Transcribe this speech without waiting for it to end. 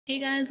Hey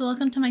guys,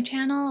 welcome to my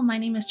channel. My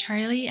name is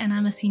Charlie and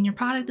I'm a senior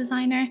product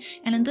designer,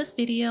 and in this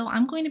video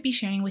I'm going to be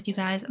sharing with you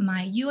guys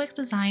my UX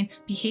design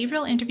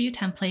behavioral interview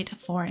template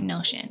for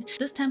Notion.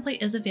 This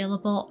template is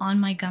available on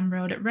my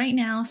Gumroad right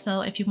now,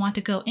 so if you want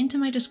to go into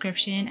my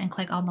description and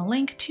click on the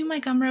link to my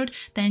Gumroad,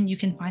 then you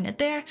can find it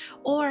there,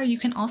 or you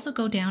can also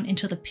go down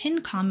into the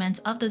pinned comments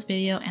of this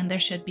video and there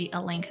should be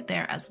a link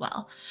there as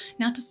well.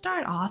 Now to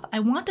start off,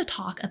 I want to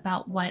talk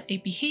about what a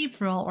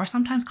behavioral, or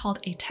sometimes called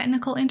a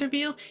technical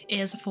interview,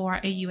 is for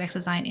a UX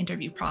design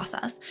interview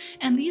process.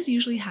 And these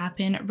usually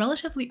happen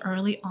relatively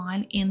early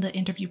on in the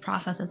interview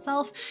process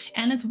itself.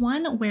 And it's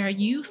one where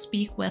you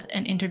speak with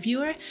an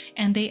interviewer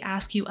and they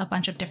ask you a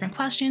bunch of different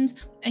questions,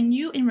 and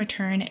you in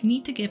return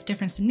need to give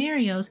different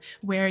scenarios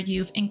where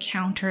you've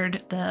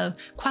encountered the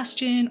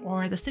question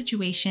or the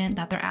situation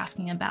that they're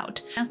asking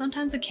about. Now,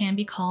 sometimes it can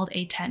be called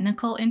a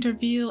technical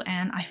interview,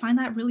 and I find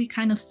that really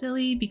kind of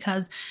silly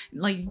because,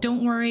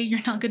 don't worry, you're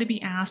not going to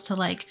be asked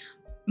to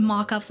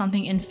mock up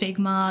something in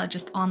Figma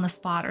just on the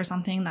spot or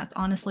something. That's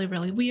honestly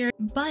really weird,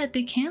 but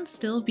they can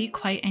still be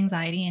quite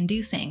anxiety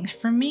inducing.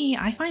 For me,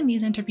 I find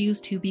these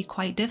interviews to be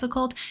quite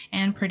difficult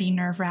and pretty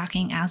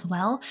nerve-wracking as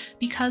well,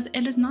 because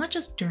it is not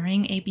just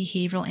during a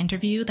behavioral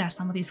interview that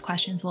some of these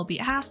questions will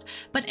be asked,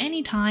 but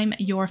anytime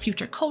your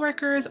future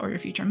coworkers or your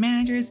future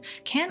managers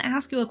can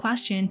ask you a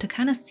question to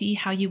kind of see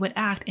how you would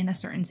act in a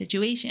certain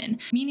situation,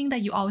 meaning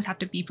that you always have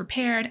to be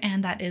prepared,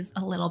 and that is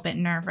a little bit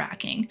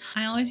nerve-wracking.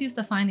 I always used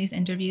to find these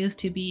interviews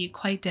to be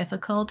quite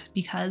difficult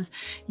because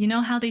you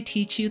know how they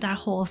teach you that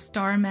whole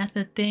STAR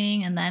method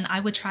thing, and then I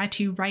would try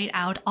to write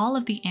out all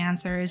of the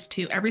answers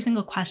to every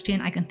single question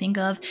I can think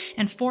of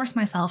and force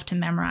myself to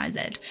memorize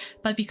it.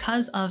 But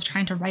because of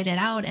trying to write it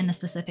out in a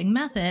specific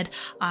method,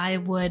 I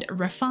would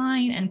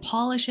refine and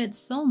polish it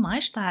so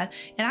much that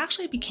it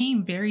actually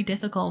became very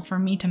difficult for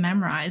me to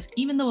memorize,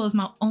 even though it was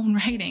my own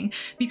writing,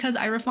 because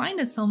I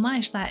refined it so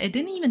much that it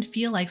didn't even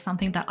feel like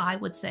something that I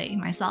would say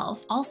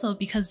myself. Also,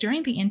 because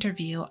during the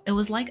interview, it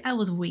was like I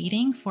was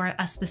waiting for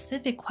a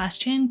specific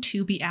question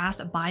to be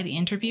asked by the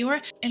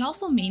interviewer. It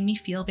also made me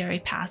feel very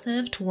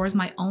passive towards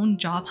my own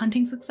job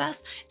hunting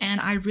success, and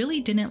I really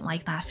didn't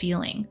like that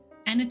feeling.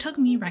 And it took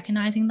me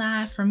recognizing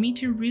that for me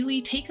to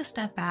really take a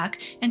step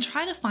back and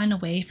try to find a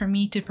way for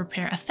me to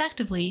prepare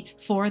effectively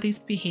for these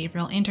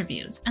behavioral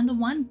interviews. And the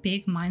one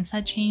big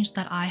mindset change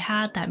that I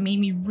had that made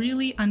me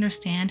really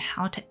understand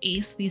how to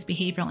ace these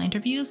behavioral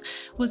interviews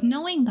was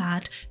knowing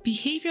that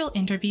behavioral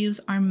interviews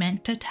are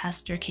meant to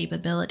test your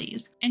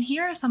capabilities. And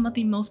here are some of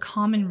the most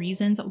common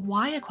reasons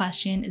why a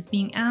question is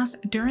being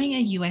asked during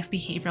a UX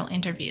behavioral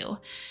interview.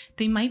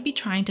 They might be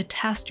trying to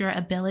test your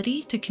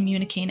ability to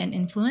communicate and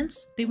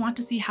influence. They want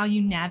to see how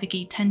you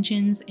navigate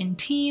tensions in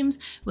teams,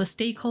 with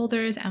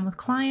stakeholders, and with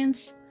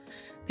clients.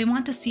 They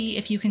want to see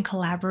if you can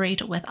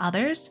collaborate with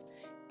others,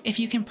 if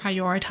you can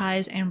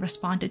prioritize and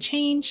respond to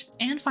change,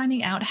 and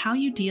finding out how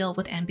you deal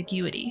with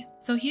ambiguity.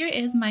 So here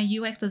is my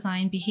UX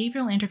design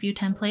behavioral interview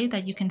template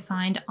that you can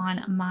find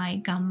on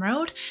my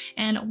Gumroad.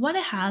 And what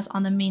it has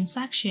on the main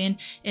section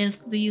is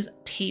these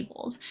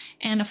tables.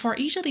 And for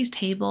each of these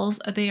tables,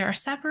 they are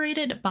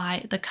separated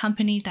by the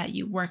company that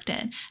you worked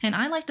in. And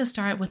I like to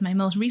start with my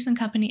most recent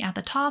company at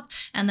the top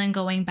and then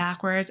going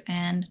backwards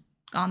and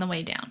on the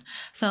way down.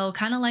 So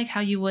kind of like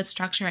how you would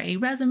structure a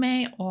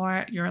resume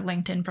or your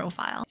LinkedIn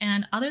profile.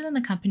 And other than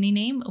the company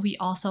name, we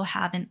also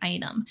have an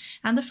item.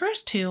 And the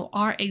first two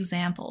are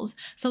examples.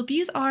 So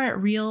these are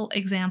real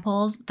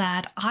examples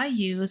that I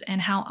use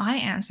and how I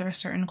answer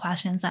certain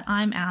questions that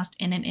I'm asked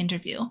in an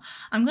interview.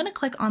 I'm going to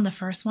click on the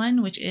first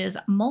one, which is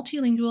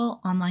multilingual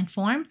online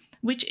form,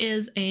 which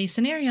is a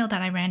scenario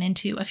that I ran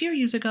into a few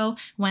years ago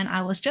when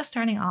I was just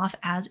starting off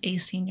as a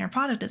senior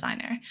product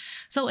designer.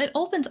 So it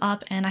opens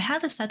up and I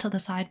have it set to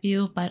the side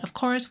view, but of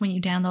course, when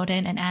you download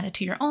it and add it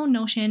to your own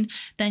Notion,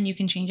 then you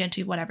can change it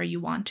to whatever you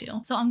want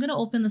to. So I'm going to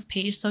open this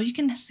page so you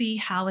can see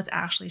how it's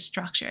actually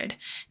structured.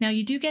 Now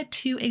you do get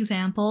two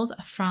examples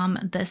from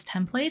this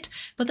template,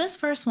 but this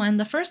first one,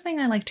 the first thing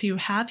I like to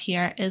have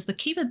here is the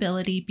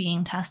capability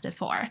being tested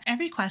for.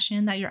 Every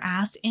question that you're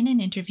asked in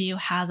an interview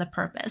has a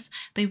purpose.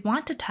 They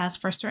want to test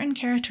for certain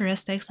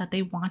characteristics that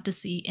they want to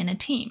see in a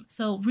team.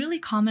 So really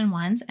common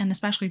ones, and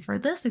especially for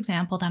this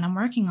example that I'm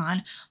working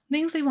on,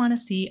 things they want to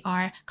see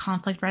are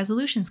conflict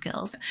resolution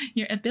skills,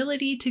 your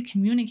ability to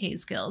communicate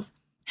skills.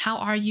 How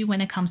are you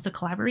when it comes to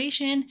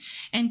collaboration?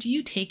 And do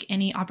you take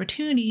any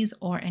opportunities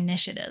or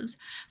initiatives?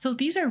 So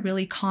these are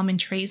really common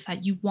traits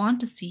that you want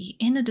to see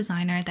in a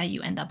designer that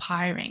you end up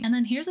hiring. And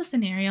then here's a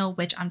scenario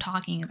which I'm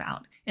talking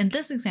about. In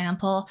this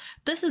example,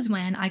 this is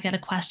when I get a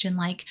question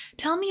like,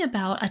 tell me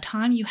about a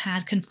time you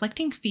had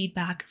conflicting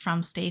feedback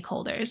from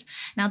stakeholders.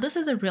 Now, this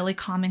is a really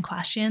common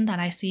question that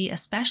I see,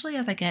 especially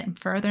as I get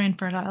further and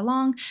further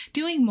along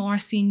doing more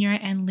senior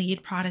and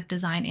lead product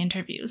design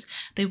interviews.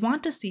 They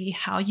want to see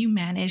how you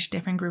manage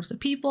different groups of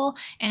people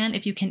and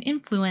if you can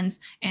influence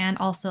and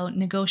also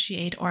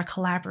negotiate or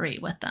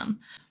collaborate with them.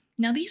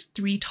 Now these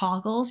three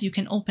toggles you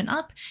can open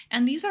up,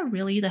 and these are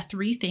really the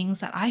three things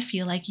that I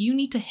feel like you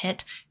need to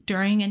hit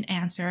during an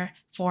answer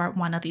for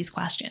one of these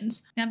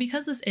questions. Now,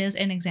 because this is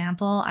an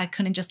example, I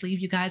couldn't just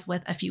leave you guys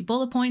with a few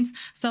bullet points,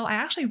 so I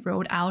actually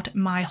wrote out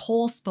my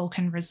whole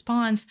spoken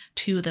response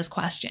to this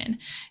question.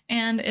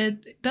 And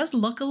it does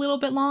look a little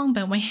bit long,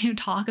 but when you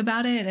talk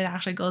about it, it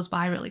actually goes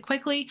by really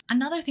quickly.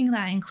 Another thing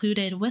that I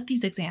included with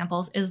these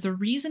examples is the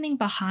reasoning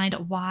behind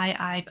why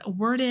I've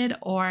worded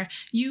or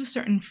used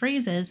certain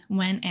phrases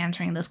when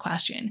answering this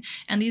question.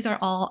 And these are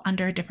all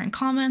under different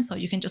comments, so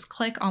you can just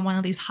click on one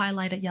of these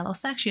highlighted yellow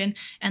section,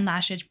 and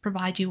that should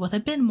provide you with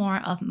a bit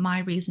more of my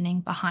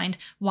reasoning behind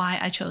why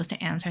I chose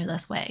to answer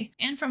this way.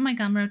 And from my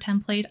Gumroad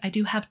template, I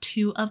do have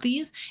 2 of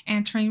these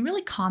answering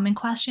really common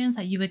questions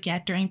that you would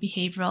get during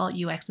behavioral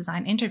UX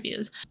design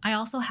interviews. I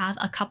also have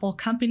a couple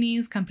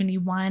companies, company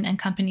 1 and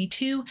company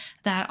 2,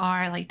 that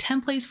are like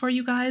templates for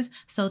you guys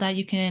so that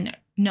you can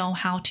know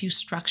how to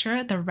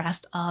structure the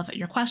rest of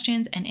your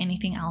questions and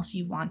anything else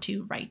you want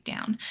to write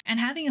down. And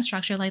having a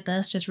structure like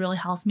this just really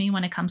helps me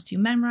when it comes to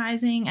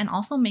memorizing and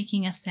also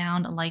making it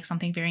sound like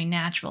something very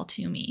natural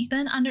to me.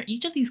 Then under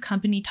each of these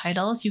company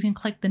titles, you can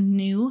click the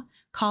new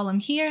column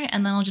here,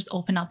 and then I'll just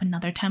open up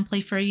another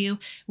template for you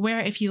where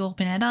if you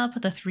open it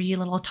up, the 3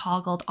 little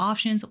toggled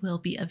options will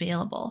be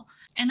available.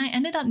 And I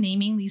ended up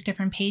naming these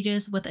different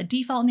pages with a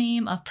default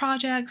name of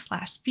project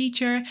 /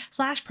 feature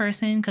 /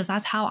 person, because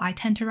that's how I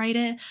tend to write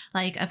it,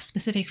 like a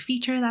specific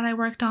feature that I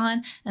worked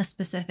on, a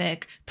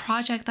specific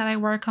project that I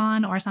work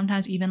on, or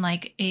sometimes even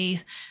like a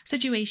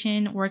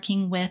situation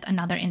working with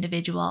another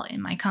individual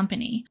in my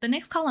company. The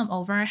next column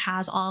over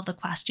has all of the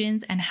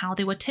questions and how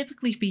they would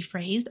typically be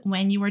phrased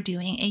when you are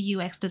doing a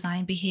UX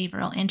design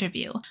behavioral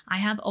interview. I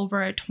have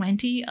over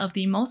 20 of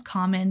the most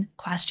common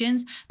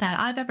questions that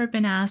I've ever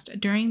been asked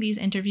during these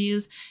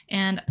interviews,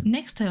 and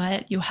next to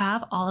it you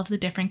have all of the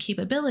different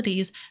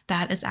capabilities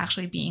that is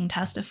actually being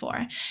tested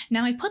for.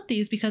 Now, I put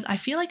these because I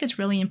feel like it's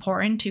really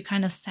important to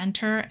kind of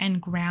center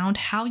and ground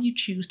how you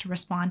choose to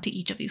respond to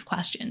each of these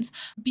questions,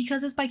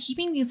 because it's by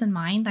keeping these in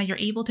mind that you're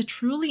able to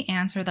truly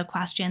answer the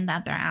question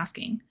that they're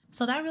asking.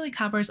 So that really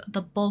covers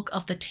the bulk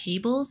of the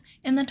tables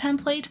in the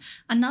template.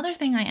 Another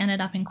thing I ended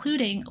up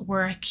including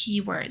were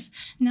keywords.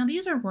 Now,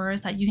 these are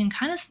words that you can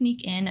kind of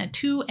sneak in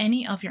to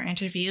any of your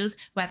interviews,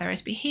 whether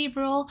it's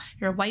behavioral,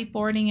 your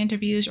whiteboarding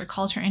interviews, your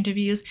culture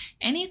interviews,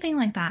 anything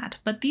like that.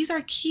 But these are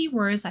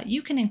keywords that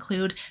you can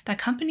include that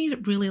companies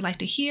really like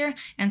to hear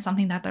and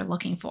something that they're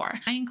looking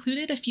for. I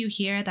included a few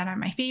here that are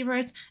my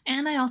favorites,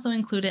 and I also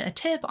included a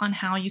tip on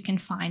how you can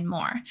find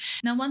more.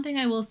 Now, one thing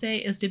I will say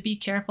is to be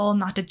careful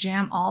not to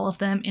jam all of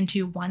them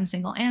into one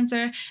single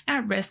answer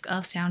at risk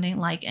of sounding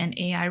like an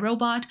AI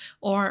robot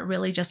or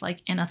really just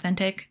like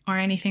inauthentic or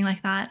anything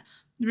like that.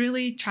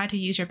 Really try to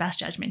use your best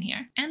judgment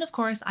here. And of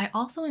course, I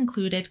also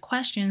included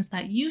questions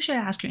that you should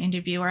ask your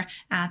interviewer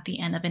at the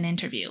end of an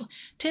interview.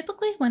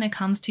 Typically, when it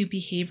comes to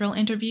behavioral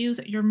interviews,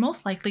 you're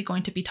most likely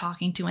going to be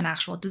talking to an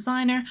actual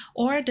designer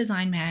or a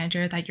design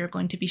manager that you're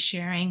going to be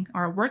sharing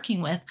or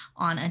working with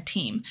on a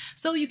team.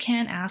 So you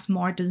can ask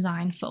more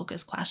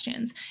design-focused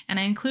questions. And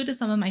I included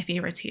some of my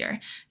favorites here.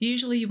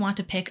 Usually you want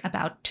to pick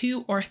about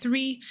 2 or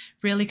 3,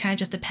 really kind of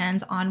just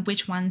depends on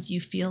which ones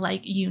you feel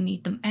like you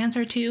need the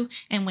answer to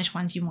and which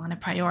ones you want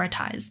to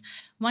prioritize.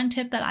 One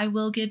tip that I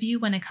will give you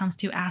when it comes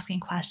to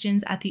asking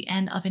questions at the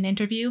end of an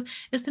interview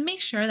is to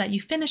make sure that you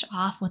finish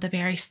off with a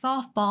very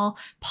softball,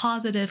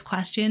 positive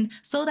question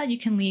so that you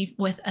can leave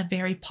with a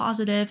very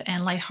positive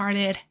and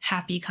lighthearted,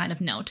 happy kind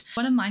of note.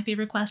 One of my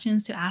favorite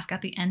questions to ask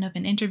at the end of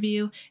an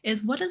interview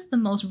is, what is the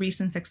most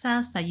recent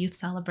success that you've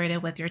celebrated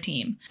with your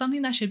team?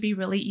 Something that should be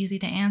really easy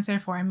to answer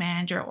for a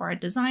manager or a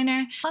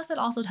designer. Plus, it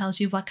also tells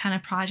you what kind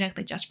of project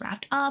they just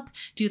wrapped up.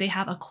 Do they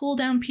have a cool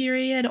down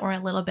period or a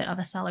little bit of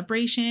a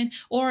celebration?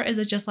 Or is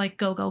it just like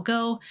go, go,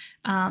 go?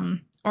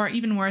 Or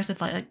even worse, if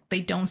like they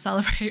don't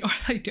celebrate or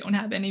they don't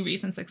have any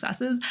recent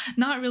successes.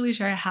 Not really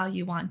sure how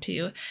you want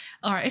to,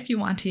 or if you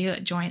want to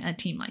join a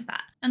team like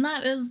that. And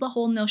that is the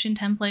whole Notion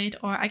template,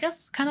 or I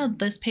guess kind of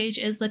this page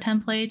is the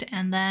template.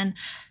 And then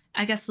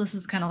I guess this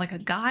is kind of like a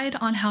guide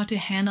on how to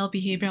handle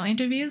behavioral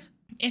interviews.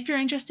 If you're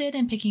interested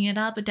in picking it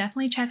up,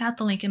 definitely check out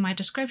the link in my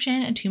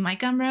description and to my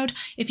Gumroad.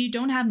 If you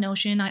don't have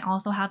Notion, I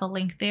also have a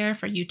link there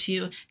for you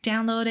to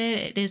download it.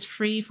 It is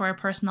free for a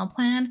personal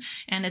plan,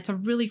 and it's a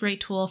really great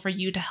tool for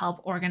you to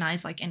help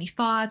organize like any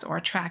thoughts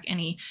or track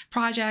any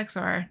projects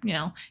or, you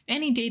know,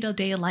 any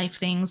day-to-day life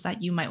things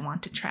that you might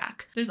want to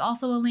track. There's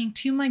also a link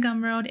to my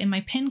Gumroad in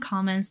my pinned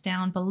comments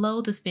down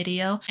below this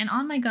video. And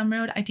on my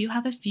Gumroad, I do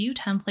have a few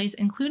templates,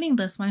 including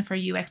this one for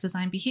UX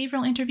design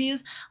behavioral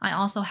interviews. I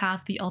also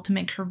have the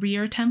ultimate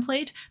career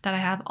template that I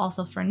have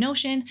also for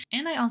Notion,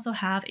 and I also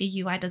have a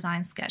UI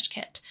design sketch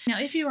kit. Now,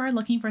 if you are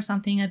looking for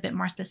something a bit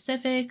more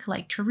specific,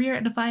 like career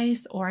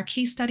advice or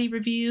case study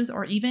reviews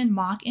or even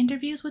mock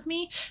interviews with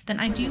me, then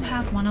I do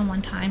have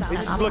one-on-one time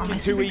set up on my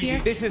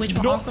Superpeer, which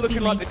will also be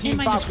linked in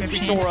my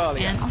description,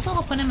 and also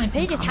I'll put in my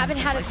pinned comments,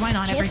 because like, why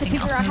not, everything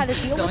else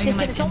is going in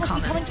my pinned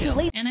comments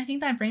too. And I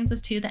think that brings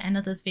us to the end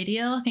of this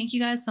video. Thank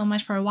you guys so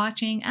much for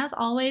watching. As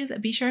always,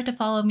 be sure to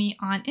follow me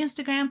on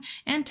Instagram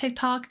and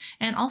TikTok,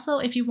 and also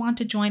if you want want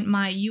to join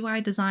my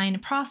UI design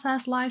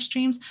process live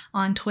streams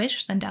on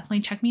Twitch, then definitely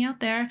check me out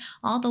there.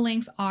 All the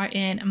links are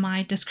in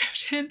my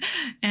description.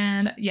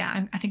 And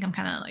yeah, I think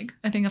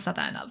I think I've said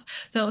that enough.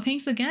 So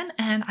thanks again,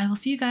 and I will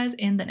see you guys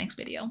in the next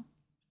video.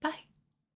 Bye.